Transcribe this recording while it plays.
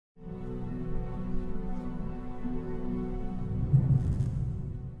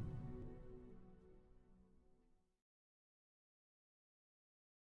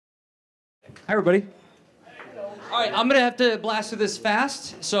Hi, everybody. All right, I'm going to have to blast through this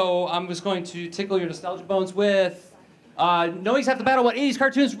fast, so I'm just going to tickle your nostalgia bones with knowing half the battle what 80s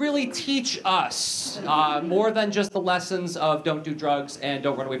cartoons really teach us, more than just the lessons of don't do drugs and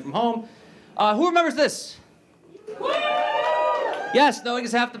don't run away from home. Who remembers this? Yes, knowing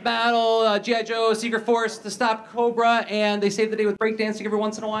is half the battle, G.I. Joe, Secret Force to stop Cobra, and they save the day with breakdancing every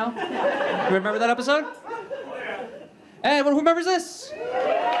once in a while. You remember that episode? And who remembers this?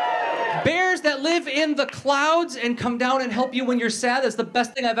 Bears that live in the clouds and come down and help you when you're sad. That's the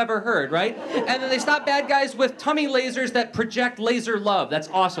best thing I've ever heard, right? And then they stop bad guys with tummy lasers that project laser love. That's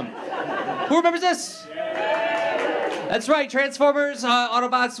awesome. Who remembers this? That's right, Transformers,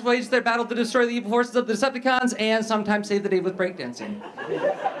 Autobots wage their battle to destroy the evil forces of the Decepticons and sometimes save the day with breakdancing.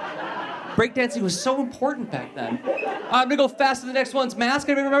 Breakdancing was so important back then. I'm gonna go fast to the next one's mask.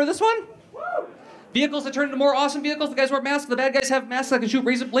 Anybody remember this one? Vehicles that turn into more awesome vehicles. The guys wear masks. The bad guys have masks that can shoot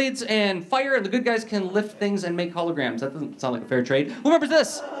razor blades and fire, and the good guys can lift things and make holograms. That doesn't sound like a fair trade. Who remembers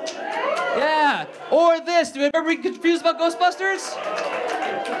this? Yeah. Or this. Do you ever be confused about Ghostbusters?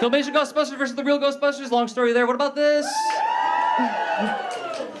 Filmation Ghostbusters versus the real Ghostbusters. Long story there. What about this?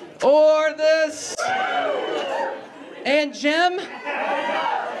 Or this. And Gem.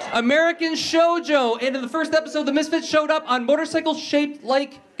 American Shoujo. And in the first episode, the Misfits showed up on motorcycles shaped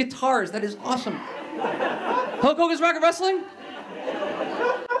like guitars. That is awesome. Hulk Hogan's Rocket Wrestling?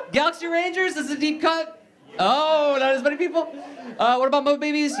 Galaxy Rangers? This is a deep cut. Oh, not as many people. What about Mo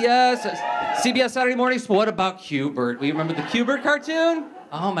Babies? Yes. CBS Saturday Mornings. What about Q-Bert? We remember the Q-Bert cartoon?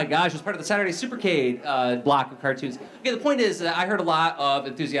 Oh my gosh, it was part of the Saturday Supercade block of cartoons. Okay, the point is that I heard a lot of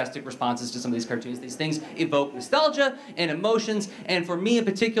enthusiastic responses to some of these cartoons. These things evoke nostalgia and emotions, and for me in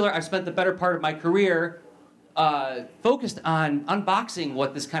particular, I've spent the better part of my career focused on unboxing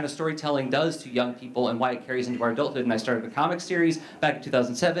what this kind of storytelling does to young people and why it carries into our adulthood. And I started a comic series back in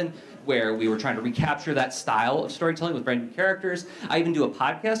 2007 where we were trying to recapture that style of storytelling with brand new characters. I even do a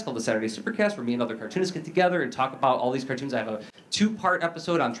podcast called the Saturday Supercast where me and other cartoonists get together and talk about all these cartoons. I have a 2-part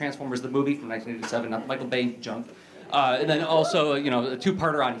episode on Transformers the movie from 1987, not the Michael Bay junk. And then also, you know, a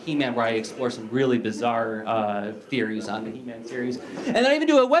 2-parter on He-Man where I explore some really bizarre theories on the He-Man series. And then I even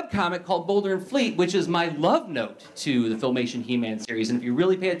do a webcomic called Boulder and Fleet, which is my love note to the Filmation He-Man series. And if you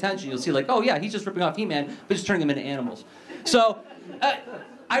really pay attention, you'll see like, oh yeah, he's just ripping off He-Man, but just turning him into animals. So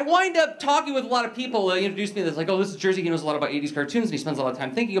I wind up talking with a lot of people. They introduced me that's like, oh, this is Jersey. He knows a lot about 80s cartoons, and he spends a lot of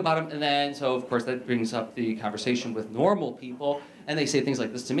time thinking about them. And then, so of course, that brings up the conversation with normal people. And they say things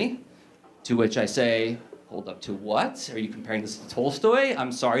like this to me, to which I say, hold up to what? Are you comparing this to Tolstoy?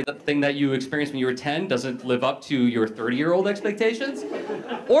 I'm sorry, the thing that you experienced when you were 10 doesn't live up to your 30-year-old expectations.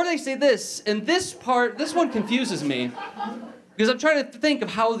 Or they say this, and this one confuses me, because I'm trying to think of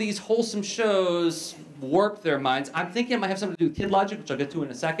how these wholesome shows warp their minds. I'm thinking it might have something to do with kid logic, which I'll get to in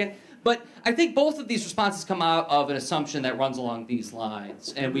a second. But I think both of these responses come out of an assumption that runs along these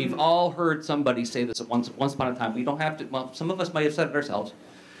lines. And we've all heard somebody say this at once upon a time. We don't have to, well, some of us might have said it ourselves.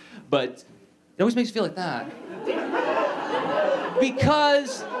 But it always makes you feel like that.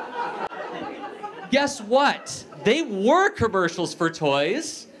 Because, guess what? They were commercials for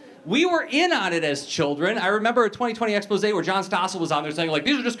toys. We were in on it as children. I remember a 2020 expose where John Stossel was on there saying, like,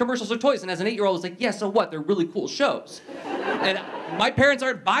 these are just commercials for toys. And as an 8-year-old, I was like, yeah, so what? They're really cool shows. And my parents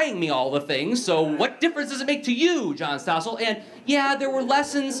aren't buying me all the things, so what difference does it make to you, John Stossel? And yeah, there were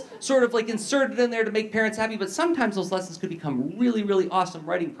lessons sort of like inserted in there to make parents happy, but sometimes those lessons could become really, really awesome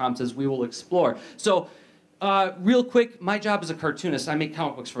writing prompts as we will explore. So real quick, my job as a cartoonist, I make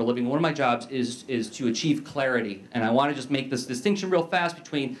comic books for a living. One of my jobs is to achieve clarity. And I want to just make this distinction real fast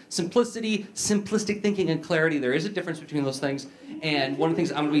between simplicity, simplistic thinking, and clarity. There is a difference between those things. And one of the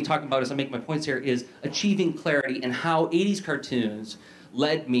things I'm going to be talking about as I make my points here is achieving clarity and how 80s cartoons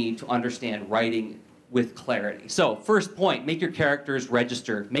led me to understand writing with clarity. So, first point, make your characters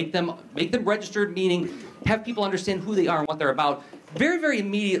registered. Make them registered, meaning have people understand who they are and what they're about very, very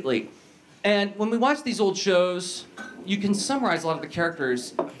immediately. And when we watch these old shows, you can summarize a lot of the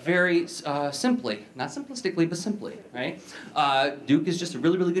characters very simply. Not simplistically, but simply, right? Duke is just a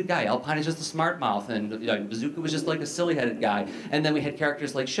really, really good guy. Alpine is just a smart mouth, and Bazooka was just like a silly-headed guy. And then we had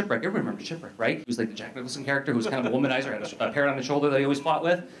characters like Shipwreck. Everyone remembers Shipwreck, right? He was like the Jack Nicholson character who was kind of a womanizer, had a parrot on his shoulder that he always fought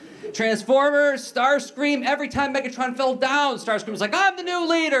with. Transformers, Starscream, every time Megatron fell down, Starscream was like, I'm the new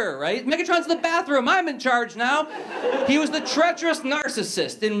leader, right? Megatron's in the bathroom, I'm in charge now. He was the treacherous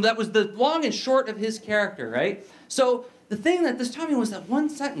narcissist, and that was the long and short of his character, right? So the thing that this taught me was that one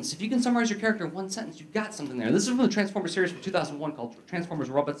sentence, if you can summarize your character in one sentence, you've got something there. This is from the Transformers series from 2001 called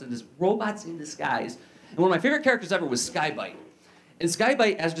Transformers Robots in Disguise. And one of my favorite characters ever was Skybite. And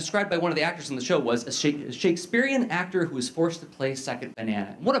Skybite, as described by one of the actors in the show, was a Shakespearean actor who was forced to play second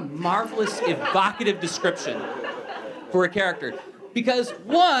banana. What a marvelous, evocative description for a character. Because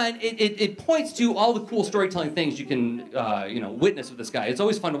one, it points to all the cool storytelling things you can witness with this guy. It's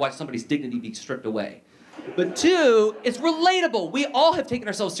always fun to watch somebody's dignity be stripped away. But two, it's relatable. We all have taken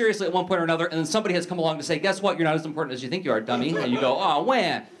ourselves seriously at one point or another, and then somebody has come along to say, guess what, you're not as important as you think you are, dummy. And you go, oh,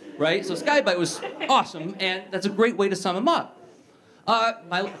 wham. Right? So Skybite was awesome, and that's a great way to sum him up.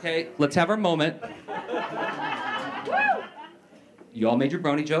 Okay, let's have our moment. You all made your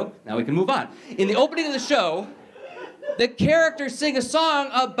brony joke. Now we can move on. In the opening of the show, the characters sing a song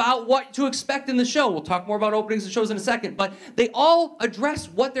about what to expect in the show. We'll talk more about openings and shows in a second, but they all address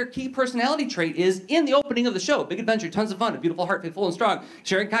what their key personality trait is in the opening of the show. Big adventure, tons of fun, a beautiful heart, faithful and strong.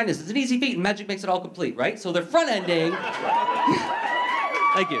 Sharing kindness, it's an easy feat, and magic makes it all complete, right? So they're front-ending.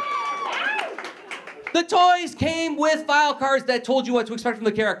 Thank you. The toys came with file cards that told you what to expect from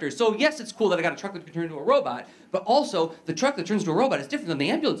the characters. So yes, it's cool that I got a truck that can turn into a robot, but also the truck that turns into a robot is different than the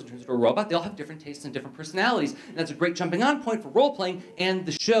ambulance that turns into a robot. They all have different tastes and different personalities. And that's a great jumping on point for role-playing, and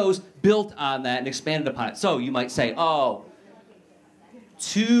the shows built on that and expanded upon it. So you might say, oh,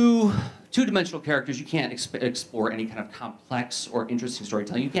 two-dimensional characters, you can't explore any kind of complex or interesting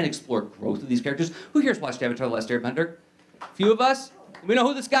storytelling. You can't explore growth of these characters. Who here's watched Avatar: The Last Airbender? A few of us? We know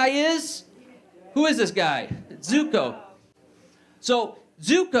who this guy is? Who is this guy? It's Zuko. So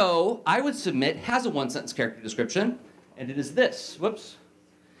Zuko, I would submit, has a one-sentence character description, and it is this. Whoops.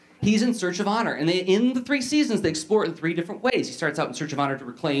 He's in search of honor. And in the 3 seasons, they explore it in 3 different ways. He starts out in search of honor to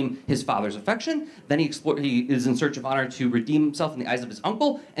reclaim his father's affection. Then he is in search of honor to redeem himself in the eyes of his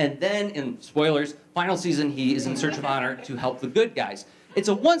uncle. And then, in spoilers, final season, he is in search of honor to help the good guys. It's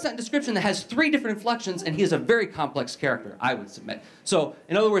a one-sentence description that has 3 different inflections, and he is a very complex character, I would submit. So,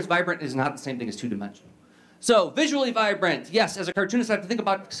 in other words, vibrant is not the same thing as two-dimensional. So, visually vibrant. Yes, as a cartoonist, I have to think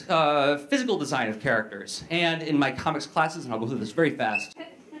about physical design of characters. And in my comics classes, and I'll go through this very fast,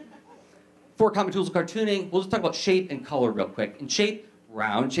 4 common tools of cartooning, we'll just talk about shape and color real quick. In shape,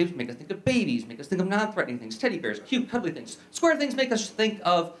 round shapes make us think of babies, make us think of non-threatening things, teddy bears, cute, cuddly things. Square things make us think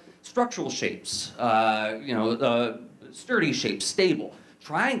of structural shapes, sturdy shapes, stable.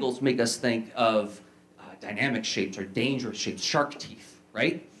 Triangles make us think of dynamic shapes or dangerous shapes, shark teeth,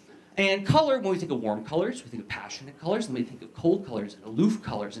 right? And color, when we think of warm colors, we think of passionate colors, and we think of cold colors and aloof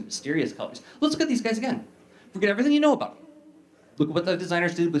colors and mysterious colors. Let's look at these guys again. Forget everything you know about them. Look at what the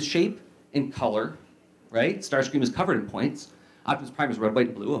designers did with shape and color, right? Starscream is covered in points. Optimus Prime is red, white,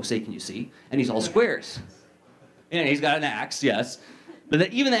 and blue. Oh, say, can you see? And he's all squares. And he's got an axe, yes.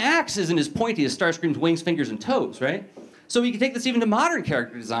 But even the axe isn't as pointy as Starscream's wings, fingers, and toes, right? So we can take this even to modern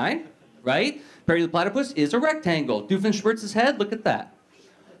character design, right? Perry the Platypus is a rectangle. Doofenshmirtz's head, look at that.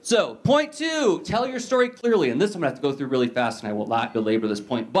 So, point 2, tell your story clearly. And this I'm going to have to go through really fast, and I will not belabor this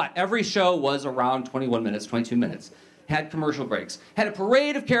point. But every show was around 21 minutes, 22 minutes. Had commercial breaks. Had a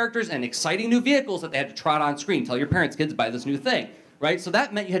parade of characters and exciting new vehicles that they had to trot on screen. Tell your parents, kids, buy this new thing, right? So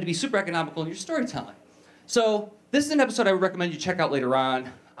that meant you had to be super economical in your storytelling. So this is an episode I would recommend you check out later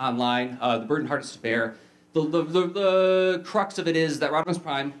on, online, The Burden Hardest to Bear. The crux of it is that Optimus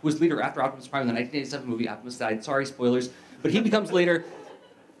Prime was leader after Optimus Prime in the 1987 movie. Optimus died. Sorry, spoilers. But he becomes leader.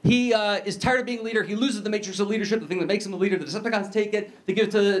 He is tired of being leader. He loses the matrix of leadership, the thing that makes him the leader. The Decepticons take it. They give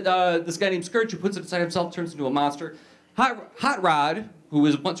it to this guy named Scourge, who puts it inside himself, turns into a monster. Hot Rod, who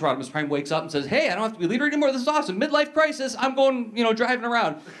is once Optimus Prime, wakes up and says, hey, I don't have to be leader anymore. This is awesome. Midlife crisis. I'm going, driving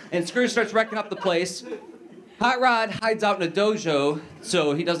around. And Scourge starts wrecking up the place. Hot Rod hides out in a dojo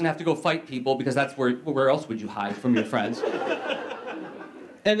so he doesn't have to go fight people, because that's where else would you hide from your friends?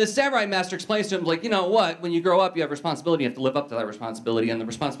 And the samurai master explains to him, like, you know what, when you grow up, you have responsibility, you have to live up to that responsibility, and the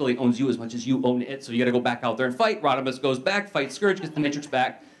responsibility owns you as much as you own it, so you gotta go back out there and fight. Rodimus goes back, fights Scourge, gets the Matrix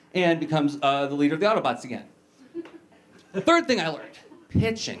back, and becomes the leader of the Autobots again. The third thing I learned,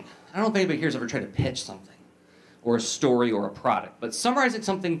 pitching. I don't know if anybody here has ever tried to pitch something, or a story, or a product, but summarizing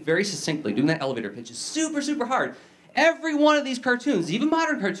something very succinctly, doing that elevator pitch is super, super hard. Every one of these cartoons, even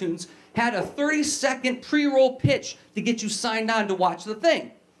modern cartoons, had a 30-second pre-roll pitch to get you signed on to watch the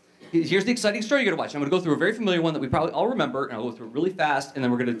thing. Here's the exciting story you're gonna watch. I'm gonna go through a very familiar one that we probably all remember, and I'll go through it really fast, and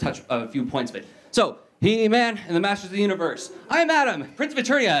then we're gonna touch a few points of it. So, He-Man and the Masters of the Universe. I'm Adam, Prince of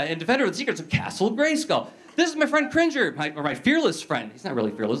Eternia, and defender of the secrets of Castle Grayskull. This is my friend Cringer, my fearless friend. He's not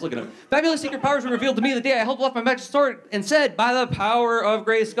really fearless, look at him. Fabulous secret powers were revealed to me the day I held aloft my magic sword and said, by the power of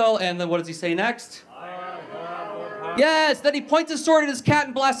Grayskull, and then what does he say next? Yes, then he points his sword at his cat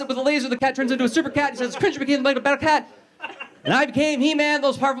and blasts it with a laser. The cat turns into a super cat. He says, Cringer became the battle cat. And I became He-Man, the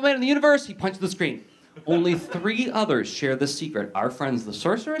most powerful man in the universe. He punched the screen. Only 3 others share this secret. Our friends, the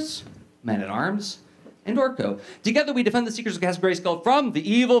Sorceress, Man-at-Arms, and Orko. Together we defend the secrets of Castle Grayskull from the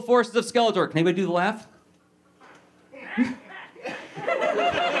evil forces of Skeletor. Can anybody do the laugh? You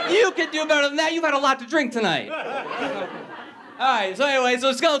can do better than that. You've had a lot to drink tonight. All right, so anyway,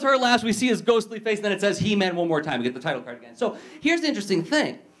 so Skeletor laughs, we see his ghostly face, and then it says He-Man one more time. We get the title card again. So here's the interesting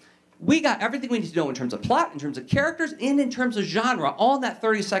thing. We got everything we need to know in terms of plot, in terms of characters, and in terms of genre, all in that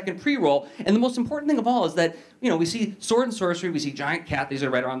 30-second pre-roll. And the most important thing of all is that, you know, we see sword and sorcery, we see giant cat, these are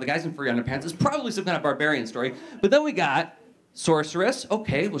right around the guys in furry underpants. It's probably some kind of barbarian story. But then we got sorceress.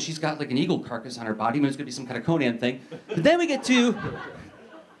 Okay, well, she's got like an eagle carcass on her body. Maybe it's going to be some kind of Conan thing. But then we get to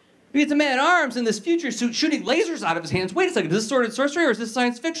man-at-arms in this future suit shooting lasers out of his hands. Wait a second, is this sword and sorcery or is this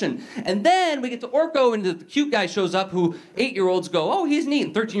science fiction? And then we get to Orko and the cute guy shows up who 8-year-olds go, oh, he's neat.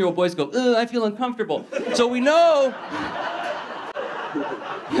 And 13-year-old boys go, ugh, I feel uncomfortable. So we know...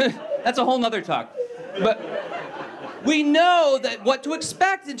 That's a whole nother talk. But we know that what to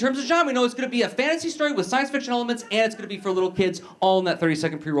expect in terms of genre. We know it's going to be a fantasy story with science fiction elements and it's going to be for little kids all in that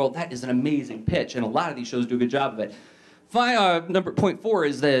 30-second pre-roll. That is an amazing pitch and a lot of these shows do a good job of it. Point 4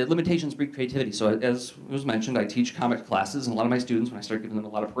 is the limitations breed creativity. So as was mentioned, I teach comic classes, and a lot of my students, when I start giving them a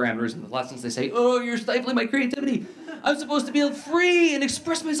lot of parameters in the lessons, they say, oh, you're stifling my creativity. I'm supposed to be free and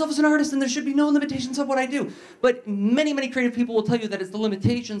express myself as an artist, and there should be no limitations of what I do. But many, many creative people will tell you that it's the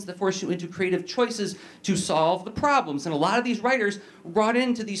limitations that force you into creative choices to solve the problems. And a lot of these writers brought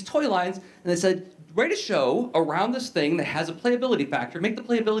into these toy lines, and they said, write a show around this thing that has a playability factor, make the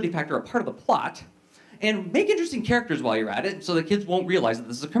playability factor a part of the plot, and make interesting characters while you're at it so the kids won't realize that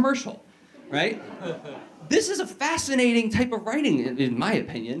this is a commercial, right? This is a fascinating type of writing, in my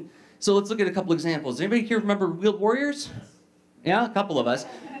opinion. So let's look at a couple examples. Does anybody here remember Wheeled Warriors? Yeah, a couple of us.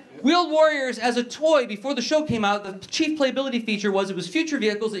 Wheeled Warriors, as a toy, before the show came out, the chief playability feature was it was future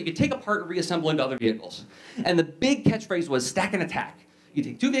vehicles that you could take apart and reassemble into other vehicles. And the big catchphrase was stack and attack. You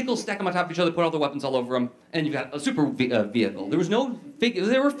take two vehicles, stack them on top of each other, put all their weapons all over them, and you got a super vehicle. There was no figures.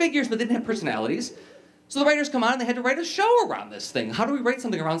 There were figures, but they didn't have personalities. So the writers come on and they had to write a show around this thing. How do we write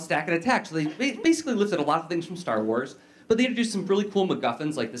something around stack and attack? So they basically lifted a lot of things from Star Wars, but they introduced some really cool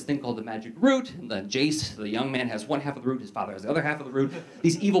MacGuffins, like this thing called the Magic Root. And the Jace, the young man, has one half of the root, his father has the other half of the root.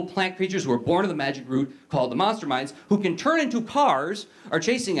 These evil plant creatures who are born of the Magic Root, called the Monster Minds, who can turn into cars, are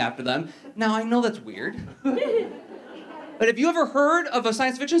chasing after them. Now, I know that's weird. But have you ever heard of a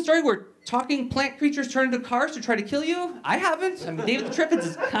science fiction story where talking plant creatures turn into cars to try to kill you? I haven't. I mean, David the Triffids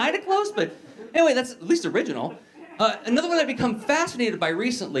is kind of close, but anyway, that's at least original. Another one I've become fascinated by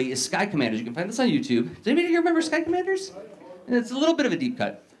recently is Sky Commanders. You can find this on YouTube. Does anybody here remember Sky Commanders? And it's a little bit of a deep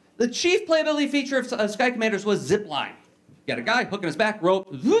cut. The chief playability feature of Sky Commanders was zip line. You got a guy hooking his back,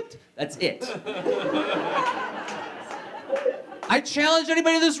 rope, zoot, that's it. I challenge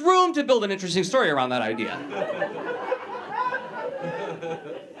anybody in this room to build an interesting story around that idea.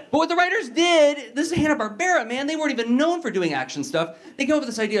 But what the writers did, this is Hanna-Barbera, man, they weren't even known for doing action stuff. They came up with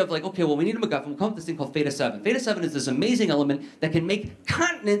this idea of like, okay, well, we need a MacGuffin. We'll come up with this thing called Theta 7. Theta 7 is this amazing element that can make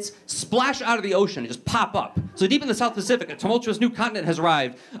continents splash out of the ocean and just pop up. So deep in the South Pacific, a tumultuous new continent has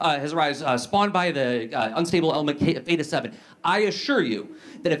arrived, spawned by the unstable element Theta 7. I assure you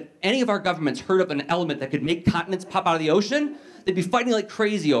that if any of our governments heard of an element that could make continents pop out of the ocean, they'd be fighting like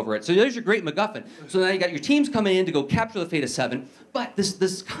crazy over it. So there's your great MacGuffin. So now you got your teams coming in to go capture the Theta 7, but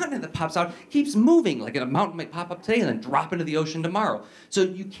this continent that pops out keeps moving, like a mountain might pop up today and then drop into the ocean tomorrow. So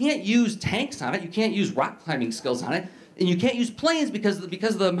you can't use tanks on it, you can't use rock climbing skills on it, and you can't use planes because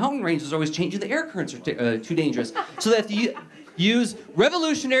the mountain range is always changing, the air currents are too dangerous. So they have to use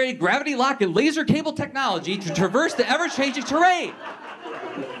revolutionary gravity lock and laser cable technology to traverse the ever-changing terrain.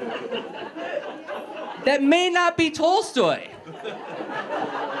 That may not be Tolstoy.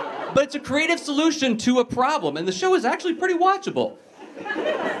 But it's a creative solution to a problem, and the show is actually pretty watchable.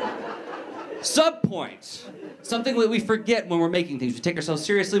 Subpoints. Something that we forget when we're making things. We take ourselves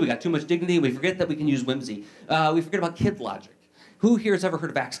seriously, we got too much dignity, we forget that we can use whimsy. We forget about kid logic. Who here has ever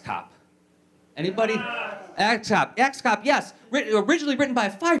heard of Axe Cop? Anybody? Axe Cop. Axe Cop, yes. Originally written by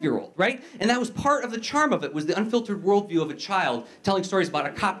a 5-year-old, right? And that was part of the charm of it, was the unfiltered worldview of a child telling stories about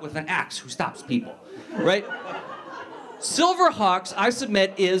a cop with an axe who stops people, right? Silverhawks, I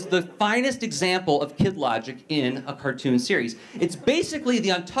submit, is the finest example of kid logic in a cartoon series. It's basically the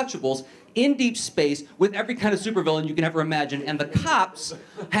Untouchables in deep space with every kind of supervillain you can ever imagine, and the cops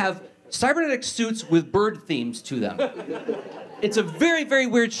have cybernetic suits with bird themes to them. It's a very, very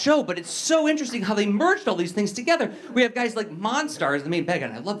weird show, but it's so interesting how they merged all these things together. We have guys like Monstar as the main bad guy,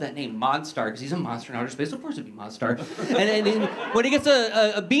 and I love that name, Monstar, because he's a monster in outer space. Of course it'd be Monstar. And when he gets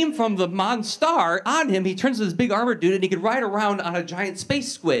a beam from the Monstar on him, he turns into this big armored dude, and he can ride around on a giant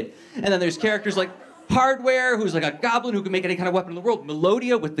space squid. And then there's characters like Hardware, who's like a goblin who can make any kind of weapon in the world.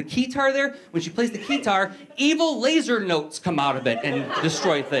 Melodia with the keytar there. When she plays the keytar, evil laser notes come out of it and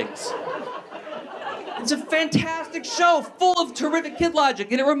destroy things. It's a fantastic show full of terrific kid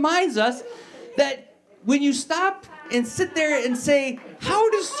logic, and it reminds us that when you stop and sit there and say, how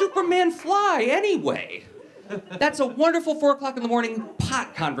does Superman fly anyway? That's a wonderful 4 o'clock in the morning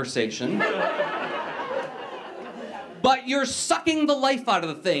pot conversation. But you're sucking the life out of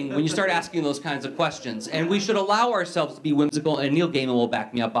the thing when you start asking those kinds of questions. And we should allow ourselves to be whimsical, and Neil Gaiman will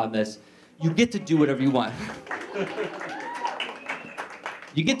back me up on this. You get to do whatever you want.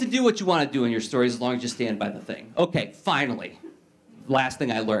 You get to do what you want to do in your stories as long as you stand by the thing. Okay, finally. Last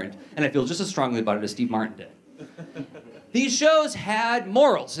thing I learned, and I feel just as strongly about it as Steve Martin did. These shows had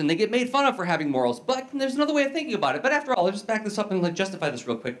morals, and they get made fun of for having morals, but there's another way of thinking about it. But after all, I'll just back this up and justify this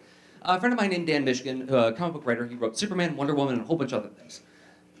real quick. A friend of mine named Dan Michigan, a comic book writer, he wrote Superman, Wonder Woman, and a whole bunch of other things.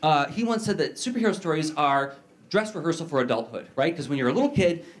 He once said that superhero stories are dress rehearsal for adulthood, right? Because when you're a little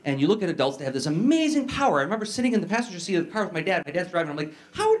kid and you look at adults, they have this amazing power. I remember sitting in the passenger seat of the car with my dad. My dad's driving. I'm like,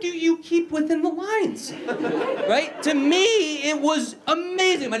 how do you keep within the lines? Right? To me, it was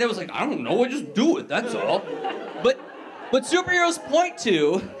amazing. My dad was like, I don't know. I just do it. That's all. But what superheroes point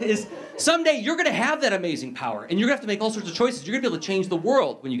to is someday you're going to have that amazing power, and you're going to have to make all sorts of choices. You're going to be able to change the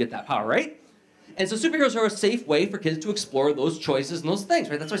world when you get that power, right? And so superheroes are a safe way for kids to explore those choices and those things,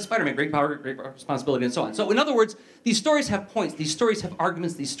 right? That's why Spider-Man, great power, great responsibility, and so on. So in other words, these stories have points, these stories have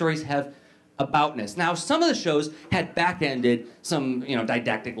arguments, these stories have aboutness. Now, some of the shows had back-ended some,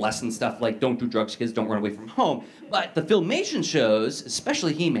 didactic lesson stuff like don't do drugs, kids, don't run away from home. But the Filmation shows,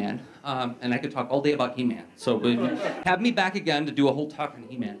 especially He-Man, and I could talk all day about He-Man, so have me back again to do a whole talk on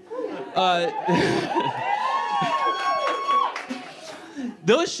He-Man.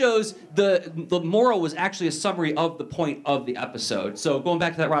 Those shows, the moral was actually a summary of the point of the episode. So going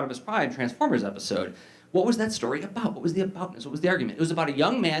back to that Rodimus Prime Transformers episode, what was that story about? What was the aboutness? What was the argument? It was about a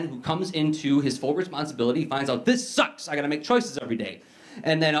young man who comes into his full responsibility, finds out, this sucks, I gotta make choices every day.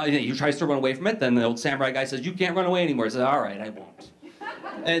 And then he tries to run away from it, then the old samurai guy says, you can't run away anymore. He says, all right, I won't.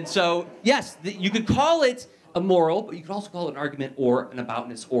 And so, yes, you could call it a moral, but you could also call it an argument or an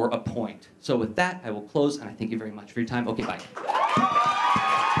aboutness or a point. So with that, I will close, and I thank you very much for your time. Okay, bye.